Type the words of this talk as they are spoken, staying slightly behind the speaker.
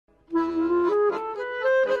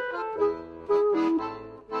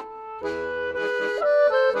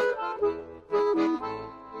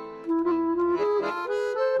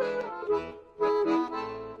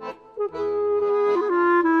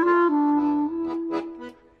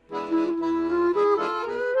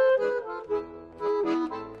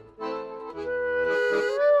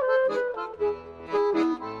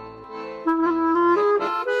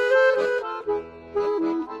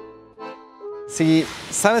Si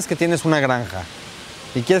sabes que tienes una granja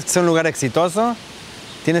y quieres que sea un lugar exitoso,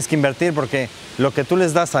 tienes que invertir porque lo que tú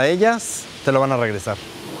les das a ellas, te lo van a regresar.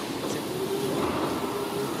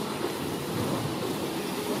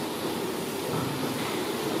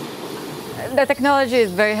 The technology is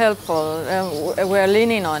very helpful. We're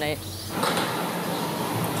leaning on it.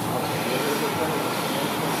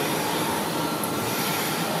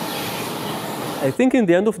 I think in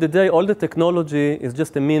the end of the day, all the technology is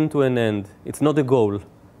just a mean to an end. It's not a goal.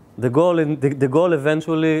 The goal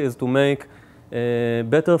eventually is to make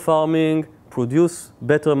better farming, produce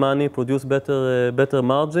better money, produce better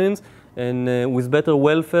margins, and with better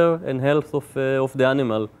welfare and health of the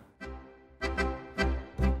animal.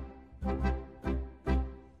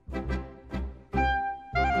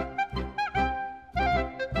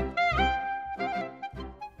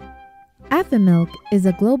 Afimilk is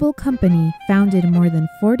a global company founded more than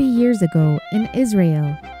 40 years ago in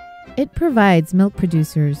Israel. It provides milk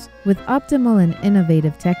producers with optimal and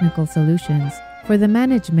innovative technical solutions for the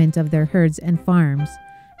management of their herds and farms,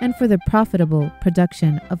 and for the profitable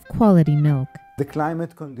production of quality milk. The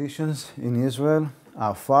climate conditions in Israel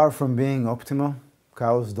are far from being optimal.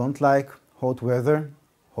 Cows don't like hot weather,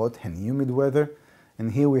 hot and humid weather,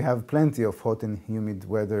 and here we have plenty of hot and humid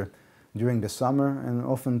weather during the summer and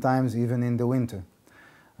oftentimes even in the winter.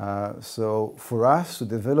 So for us to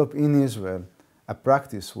develop in Israel a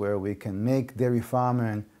practice where we can make dairy farming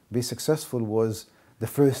and be successful was the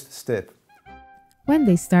first step. When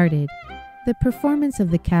they started, the performance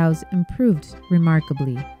of the cows improved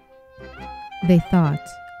remarkably. They thought,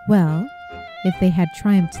 well, if they had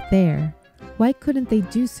triumphed there, why couldn't they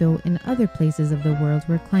do so in other places of the world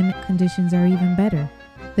where climate conditions are even better?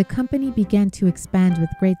 The company began to expand with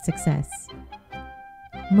great success.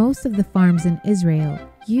 Most of the farms in Israel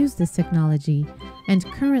use this technology, and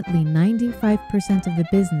currently 95% of the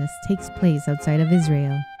business takes place outside of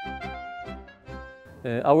Israel.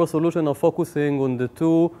 Our solution are focusing on the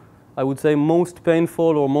two, I would say, most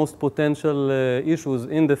painful or most potential issues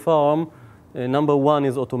in the farm. Number one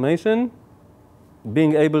is automation,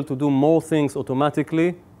 being able to do more things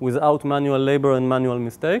automatically without manual labor and manual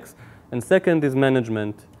mistakes. And second is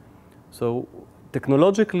management. So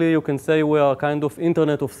technologically, you can say we are kind of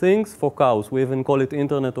Internet of Things for cows. We even call it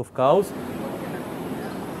Internet of Cows.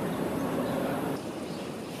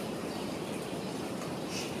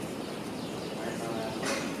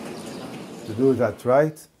 To do that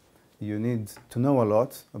right, you need to know a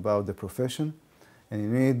lot about the profession, and you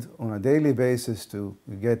need on a daily basis to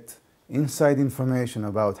get inside information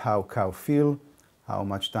about how cows feel, how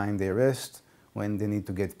much time they rest, when they need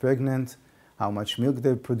to get pregnant, how much milk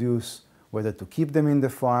they produce, whether to keep them in the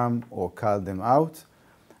farm or cull them out,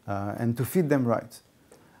 and to feed them right.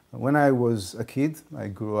 When I was a kid, I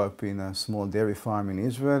grew up in a small dairy farm in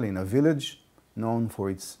Israel, in a village known for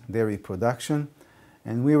its dairy production,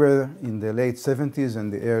 and we were in the late 70s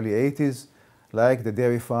and the early 80s, like the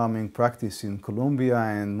dairy farming practice in Colombia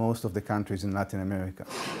and most of the countries in Latin America.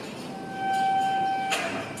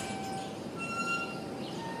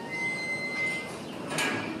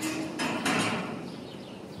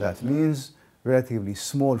 That means relatively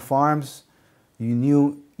small farms. You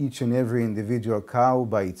knew each and every individual cow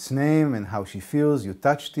by its name and how she feels. You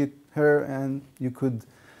touched her and you could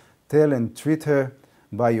tell and treat her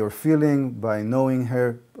by your feeling, by knowing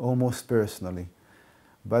her almost personally.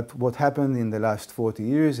 But what happened in the last 40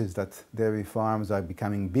 years is that dairy farms are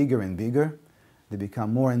becoming bigger and bigger. They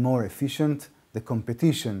become more and more efficient. The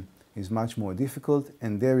competition is much more difficult,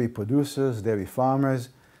 and dairy producers, dairy farmers,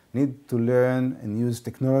 need to learn and use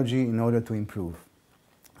technology in order to improve.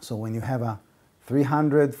 So when you have a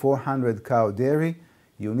 300, 400 cow dairy,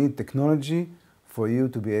 you need technology for you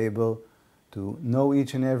to be able to know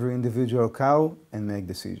each and every individual cow and make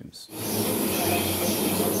decisions.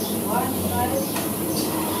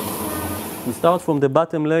 We start from the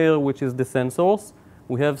bottom layer, which is the sensors.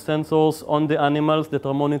 We have sensors on the animals that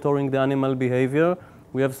are monitoring the animal behavior.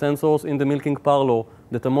 We have sensors in the milking parlor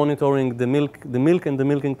that are monitoring the milk and the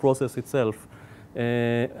milking process itself.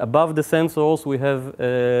 Above the sensors, we have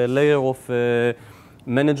a layer of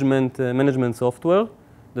management software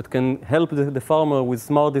that can help the farmer with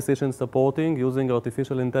smart decision supporting using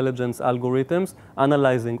artificial intelligence algorithms,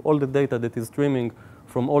 analyzing all the data that is streaming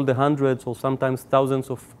from all the hundreds or sometimes thousands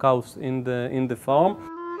of cows in the farm.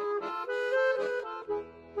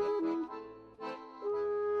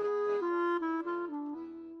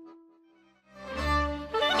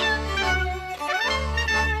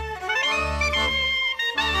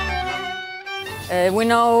 We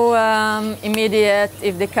know immediate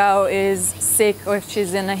if the cow is sick or if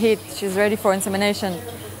she's in a heat, she's ready for insemination.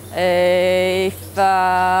 if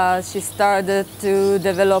she started to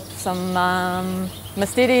develop some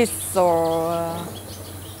mastitis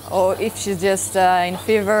or if she's just in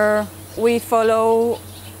fever. We follow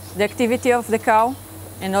the activity of the cow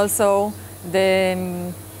and also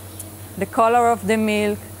the color of the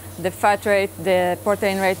milk, the fat rate, the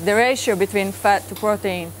protein rate, the ratio between fat to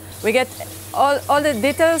protein. We get all the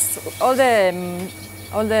details, all the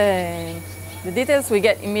details we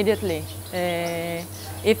get immediately.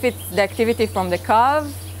 If it's the activity from the calf,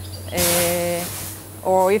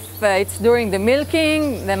 or if it's during the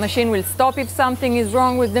milking, the machine will stop if something is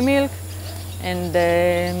wrong with the milk. And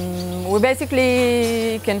we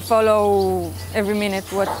basically can follow every minute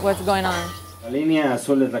what's going on. La línea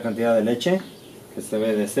azul es la cantidad de leche, que se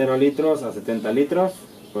ve de 0 litros a 70 litros.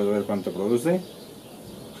 Puedes ver cuánto produce.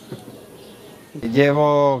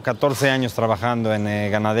 Llevo 14 años trabajando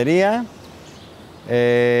en ganadería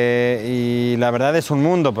y la verdad es un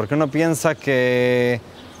mundo, porque uno piensa que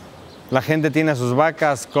la gente tiene sus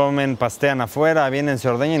vacas, comen, pastean afuera, vienen, se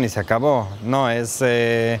ordeñan y se acabó. No, es...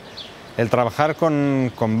 el trabajar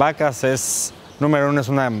con vacas es, número uno, es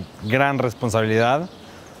una gran responsabilidad,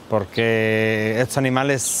 porque estos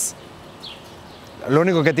animales lo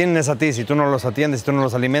único que tienen es a ti. Si tú no los atiendes, si tú no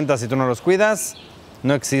los alimentas, si tú no los cuidas,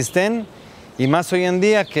 no existen. Y más hoy en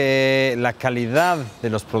día que la calidad de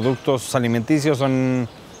los productos alimenticios son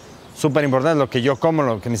súper importantes, lo que yo como,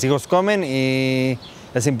 lo que mis hijos comen, y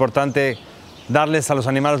es importante darles a los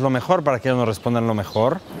animales lo mejor para que ellos nos respondan lo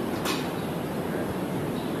mejor.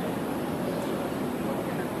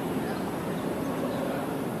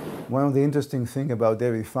 One of the interesting things about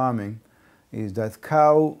dairy farming is that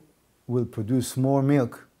cow will produce more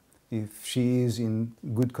milk if she is in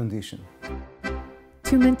good condition.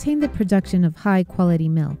 To maintain the production of high-quality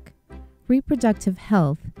milk, reproductive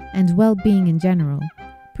health, and well-being in general,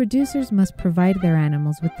 producers must provide their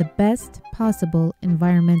animals with the best possible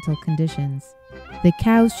environmental conditions. The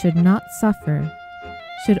cows should not suffer,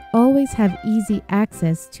 should always have easy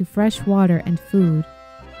access to fresh water and food,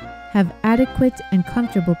 have adequate and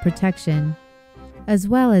comfortable protection, as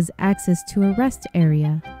well as access to a rest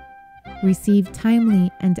area, receive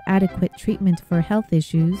timely and adequate treatment for health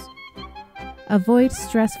issues, avoid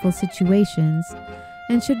stressful situations,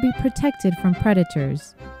 and should be protected from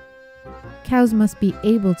predators. Cows must be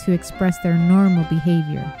able to express their normal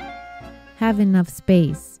behavior, have enough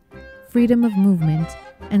space, freedom of movement,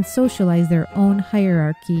 and socialize their own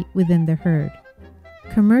hierarchy within the herd.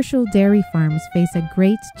 Commercial dairy farms face a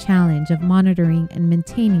great challenge of monitoring and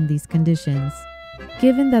maintaining these conditions.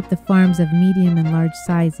 Given that the farms of medium and large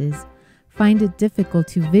sizes find it difficult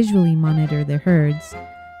to visually monitor their herds,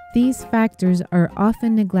 these factors are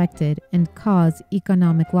often neglected and cause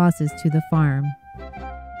economic losses to the farm.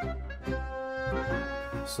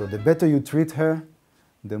 So the better you treat her,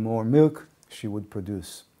 the more milk she would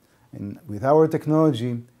produce. And with our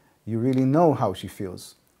technology, you really know how she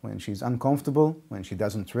feels. When she's uncomfortable, when she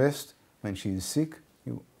doesn't rest, when she is sick,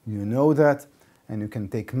 you know that, and you can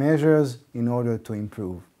take measures in order to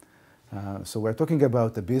improve. So we're talking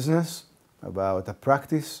about a business, about a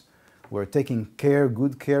practice. We're taking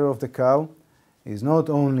good care of the cow. It's not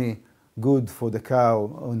only good for the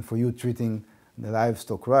cow and for you treating the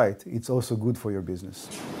livestock right, it's also good for your business.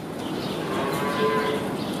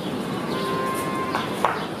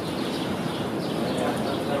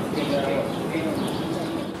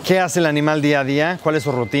 ¿Qué hace el animal día a día? ¿Cuál es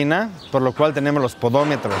su rutina? Por lo cual tenemos los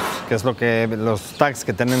podómetros, que es los tags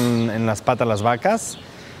que tienen en las patas las vacas.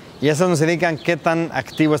 Y esos nos indican qué tan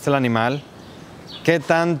activo está el animal, qué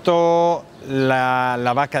tanto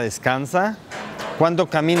la vaca descansa, cuánto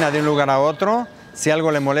camina de un lugar a otro, si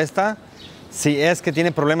algo le molesta, si es que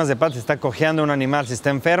tiene problemas de patas, si está cojeando un animal, si está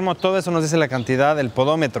enfermo. Todo eso nos dice la cantidad del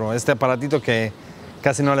podómetro, este aparatito que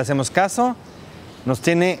casi no le hacemos caso. Nos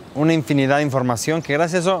tiene una infinidad de información que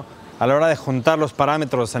gracias a eso, a la hora de juntar los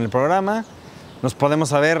parámetros en el programa, nos podemos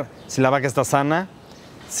saber si la vaca está sana,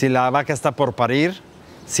 si la vaca está por parir,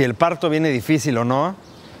 si el parto viene difícil o no.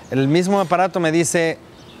 El mismo aparato me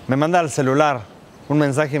manda al celular un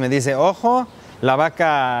mensaje y me dice, ojo, la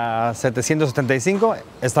vaca 775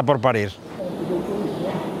 está por parir.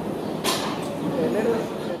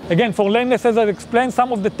 Again, for lameness, as I explained,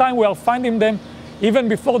 some of the time we are finding them even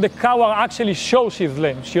before the cow actually shows she's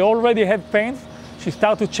lame. She already had pains. She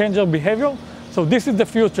started to change her behavior. So this is the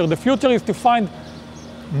future. The future is to find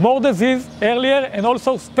more disease earlier and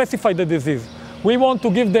also specify the disease. We want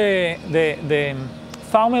to give the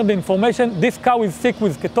farmer the information. This cow is sick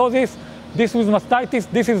with ketosis. This is mastitis.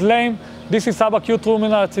 This is lame. This is subacute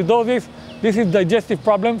ruminal acidosis. This is digestive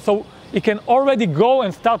problem. So it can already go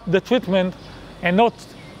and start the treatment and not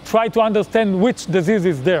try to understand which disease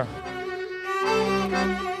is there.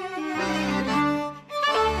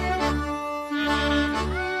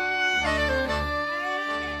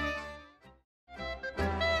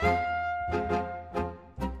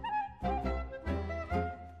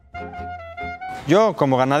 Yo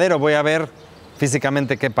como ganadero voy a ver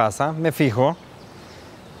físicamente qué pasa, me fijo,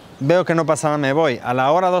 veo que no pasa nada, me voy. A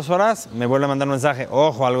la hora, 2 horas, me vuelve a mandar un mensaje,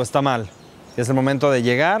 ojo, algo está mal. Es el momento de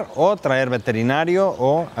llegar o traer veterinario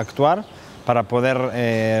o actuar para poder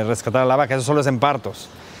rescatar a la vaca. Eso solo es en partos.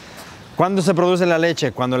 ¿Cuándo se produce la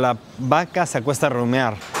leche? Cuando la vaca se acuesta a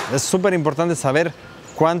rumear. Es súper importante saber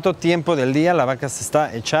cuánto tiempo del día la vaca se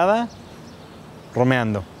está echada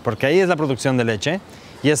rumeando, porque ahí es la producción de leche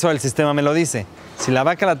y eso el sistema me lo dice. Si la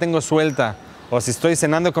vaca la tengo suelta o si estoy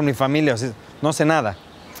cenando con mi familia, o si, no sé nada.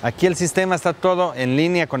 Aquí el sistema está todo en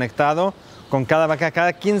línea, conectado con cada vaca.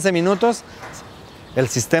 Cada 15 minutos el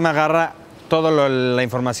sistema agarra toda la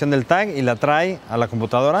información del tag y la trae a la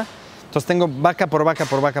computadora. Entonces tengo vaca por vaca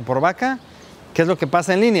por vaca por vaca. ¿Qué es lo que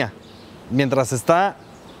pasa en línea? Mientras está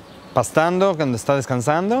pastando, cuando está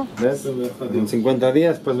descansando. ¿Ves? En 50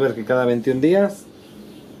 días puedes ver que cada 21 días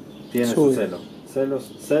tiene su celo.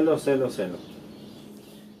 Celo.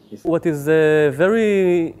 What is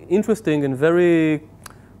very interesting and very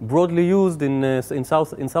broadly used in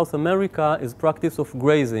South America is practice of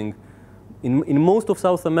grazing. In most of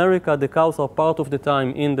South America, the cows are part of the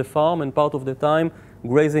time in the farm and part of the time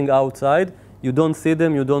grazing outside. You don't see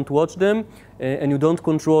them, you don't watch them, and you don't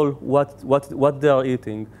control what they are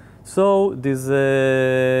eating. So this,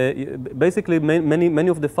 basically many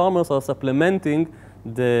of the farmers are supplementing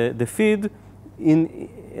the feed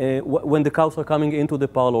when the cows are coming into the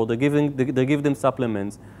parlor. They give them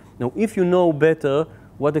supplements. Now, if you know better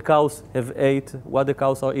what the cows have ate, what the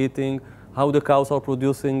cows are eating, how the cows are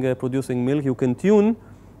producing milk, you can tune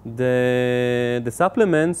the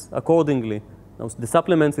supplements accordingly. Now, the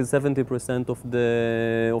supplements is 70% of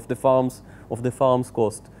the farm's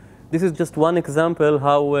cost. This is just one example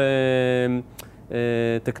how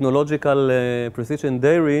technological precision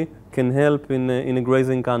dairy can help in a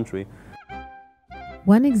grazing country.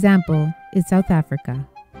 One example is South Africa,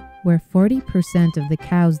 where 40% of the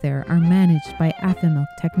cows there are managed by Afimilk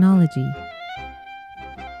technology.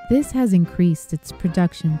 This has increased its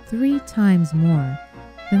production 3 times more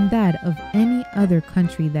than that of any other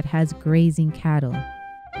country that has grazing cattle.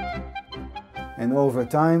 And over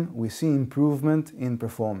time, we see improvement in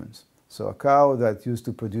performance. So a cow that used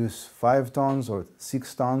to produce 5 tons or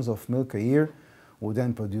 6 tons of milk a year would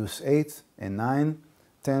then produce 8 and 9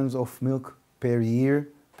 tons of milk per year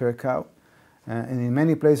per cow. And in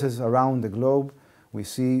many places around the globe, we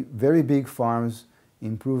see very big farms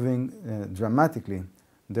improving dramatically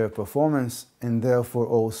their performance and therefore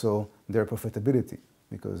also their profitability.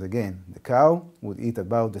 Because again, the cow would eat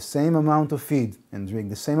about the same amount of feed and drink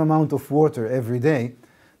the same amount of water every day.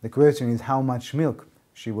 The question is how much milk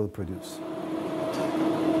she will produce.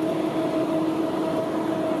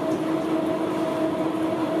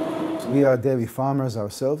 We are dairy farmers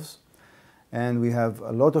ourselves, and we have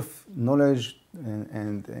a lot of knowledge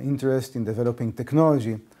and interest in developing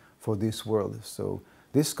technology for this world. So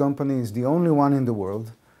this company is the only one in the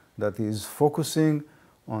world that is focusing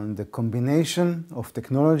on the combination of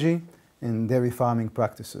technology and dairy farming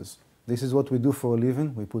practices. This is what we do for a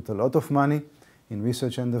living. We put a lot of money in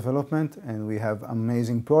research and development, and we have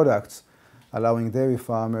amazing products allowing dairy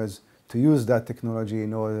farmers to use that technology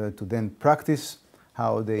in order to then practice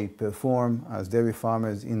how they perform as dairy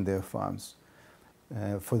farmers in their farms.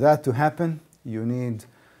 For that to happen, you need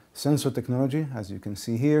sensor technology, as you can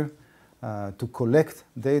see here, to collect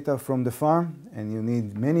data from the farm, and you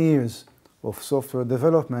need many years of software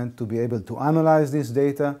development to be able to analyze this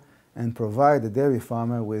data and provide the dairy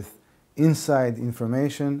farmer with inside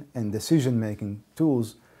information and decision-making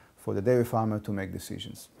tools for the dairy farmer to make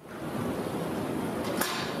decisions.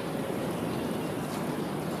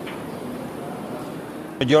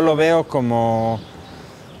 Yo lo veo como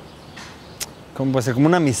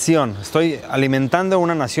una misión. Estoy alimentando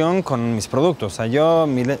una nación con mis productos. O sea,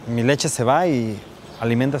 mi leche se va y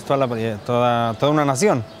alimentas toda una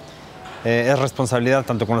nación. Es responsabilidad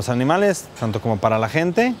tanto con los animales, tanto como para la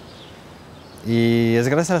gente. Y es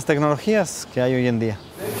gracias a las tecnologías que hay hoy en día.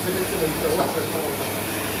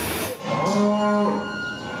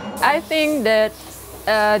 I think that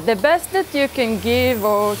the best that you can give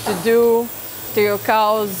or to do to your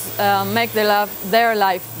cows make their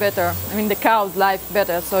life better. I mean the cow's life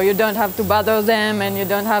better, so you don't have to bother them and you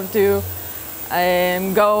don't have to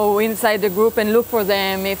go inside the group and look for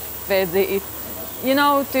them if you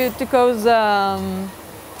know, to cause,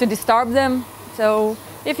 to disturb them. So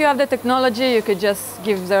If you have the technology, you could just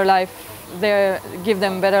give give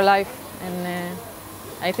them better life, and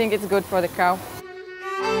I think it's good for the cow.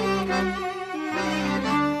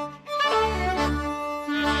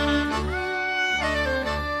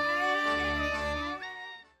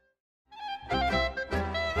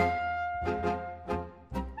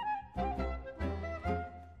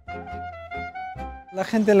 La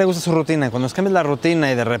gente le gusta su rutina. Cuando cambias la rutina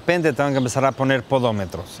y de repente tengo que empezar a poner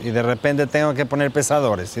podómetros, y de repente tengo que poner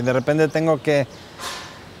pesadores, y de repente tengo que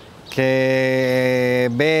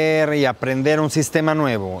ver y aprender un sistema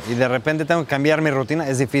nuevo, y de repente tengo que cambiar mi rutina,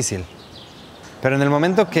 es difícil. Pero en el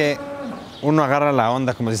momento que uno agarra la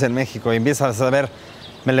onda, como dice en México, y empieza a saber,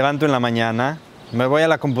 me levanto en la mañana, me voy a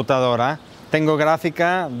la computadora, tengo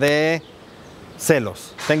gráfica de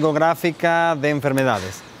celos, tengo gráfica de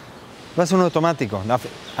enfermedades. Lo hace uno automático.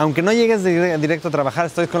 Aunque no llegues directo a trabajar,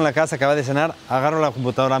 estoy con la casa, acabo de cenar, agarro la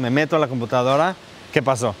computadora, me meto a la computadora, ¿qué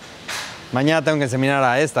pasó? Mañana tengo que examinar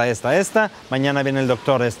a esta, mañana viene el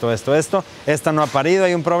doctor, esto, esta no ha parido,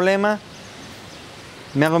 hay un problema,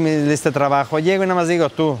 me hago mi lista de trabajo, llego y nada más digo,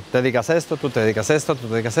 tú te dedicas a esto, tú te dedicas a esto, tú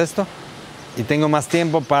te dedicas a esto, y tengo más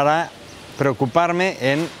tiempo para preocuparme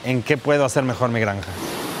en qué puedo hacer mejor mi granja.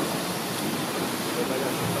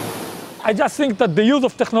 I just think that the use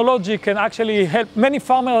of technology can actually help. Many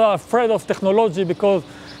farmers are afraid of technology because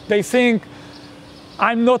they think,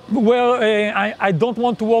 I don't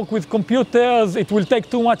want to work with computers, it will take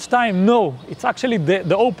too much time. No, it's actually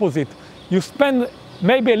the opposite. You spend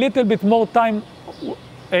maybe a little bit more time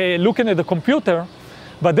looking at the computer,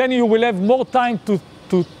 but then you will have more time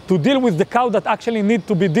to deal with the cow that actually need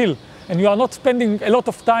to be dealt. And you are not spending a lot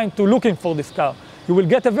of time to looking for this cow. You will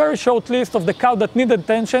get a very short list of the cow that need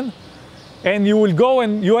attention, and you will go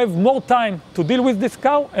and you have more time to deal with this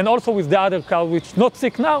cow and also with the other cow, which is not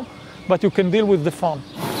sick now, but you can deal with the farm.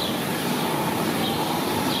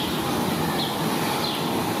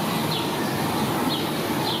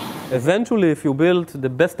 Eventually, if you build the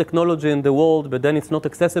best technology in the world, but then it's not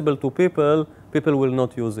accessible to people, people will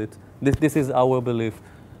not use it. This is our belief.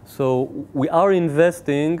 So we are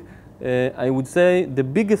investing, I would say, the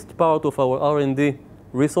biggest part of our R&D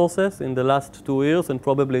resources in the last 2 years, and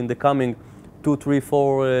probably in the coming 2, 3,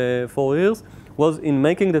 4 years, was in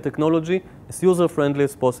making the technology as user-friendly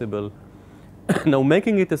as possible. Now,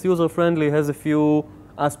 making it as user-friendly has a few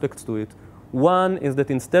aspects to it. One is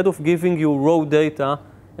that instead of giving you raw data,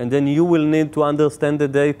 and then you will need to understand the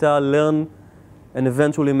data, learn, and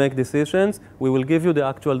eventually make decisions, we will give you the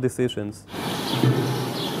actual decisions.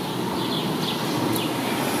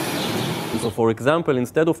 So for example,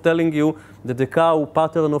 instead of telling you that the cow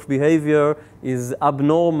pattern of behavior is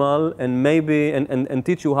abnormal and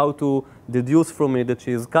teach you how to deduce from it that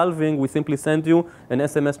she is calving, we simply send you an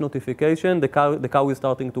SMS notification, the cow is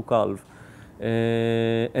starting to calve.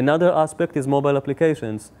 Another aspect is mobile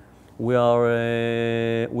applications. We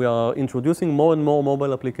are introducing more and more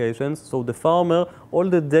mobile applications, so the farmer, all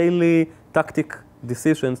the daily tactic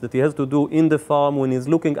decisions that he has to do in the farm when he's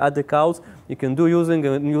looking at the cows, he can do using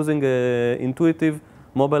an intuitive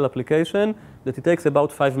mobile application that it takes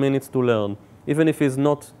about 5 minutes to learn, even if he's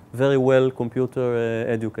not very well computer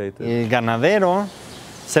educated. El ganadero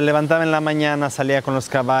se levantaba en la mañana, salía con los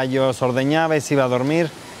caballos, ordeñaba y se iba a dormir.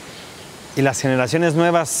 Y las generaciones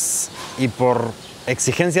nuevas, y por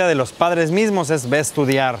exigencia de los padres mismos, ve a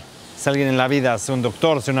estudiar, ser alguien en la vida, ser un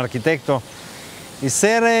doctor, ser un arquitecto. Y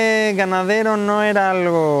ser ganadero no era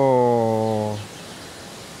algo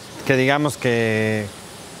que digamos que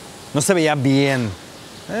no se veía bien.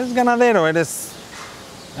 Es ganadero, eres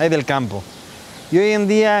ahí del campo. Y hoy en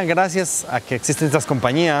día, gracias a que existen estas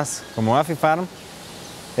compañías como Afifarm,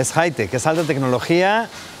 es high-tech, es alta tecnología,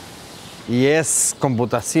 y es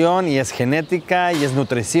computación, y es genética, y es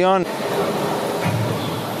nutrición.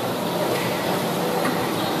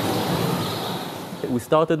 We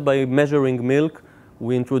started by measuring milk.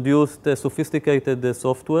 We introduced sophisticated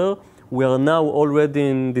software. We are now already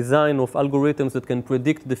in design of algorithms that can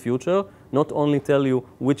predict the future, not only tell you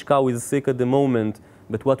which cow is sick at the moment,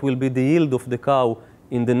 but what will be the yield of the cow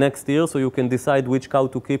in the next year, so you can decide which cow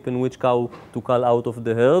to keep and which cow to cull out of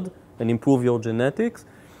the herd and improve your genetics.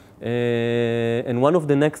 And one of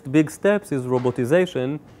the next big steps is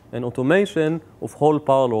robotization and automation of whole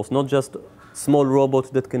parlors, not just small robots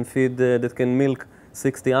that can feed, that can milk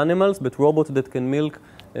 60 animals, but robots that can milk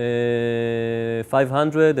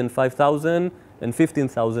 500 and 5,000 and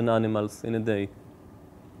 15,000 animals in a day.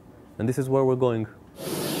 And this is where we're going.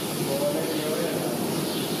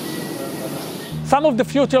 Some of the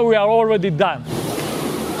future we are already done.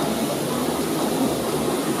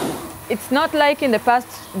 It's not like in the past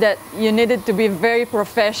that you needed to be very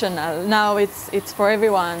professional. Now it's for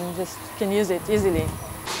everyone, just can use it easily.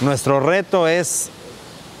 Nuestro reto es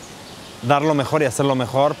dar lo mejor y hacer lo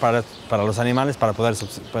mejor para los animales para poder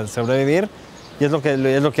sobrevivir, y es lo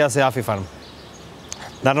que hace Afifarm.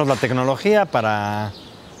 Darnos la tecnología para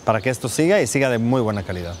que esto siga y siga de muy buena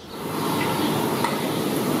calidad.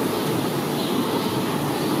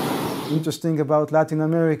 Interesting about Latin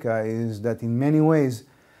America is that in many ways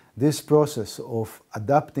this process of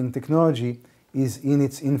adapting technology is in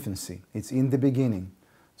its infancy. It's in the beginning.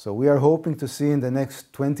 So we are hoping to see in the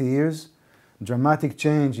next 20 years dramatic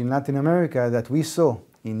change in Latin America that we saw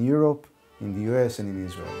in Europe, in the US, and in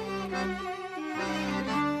Israel.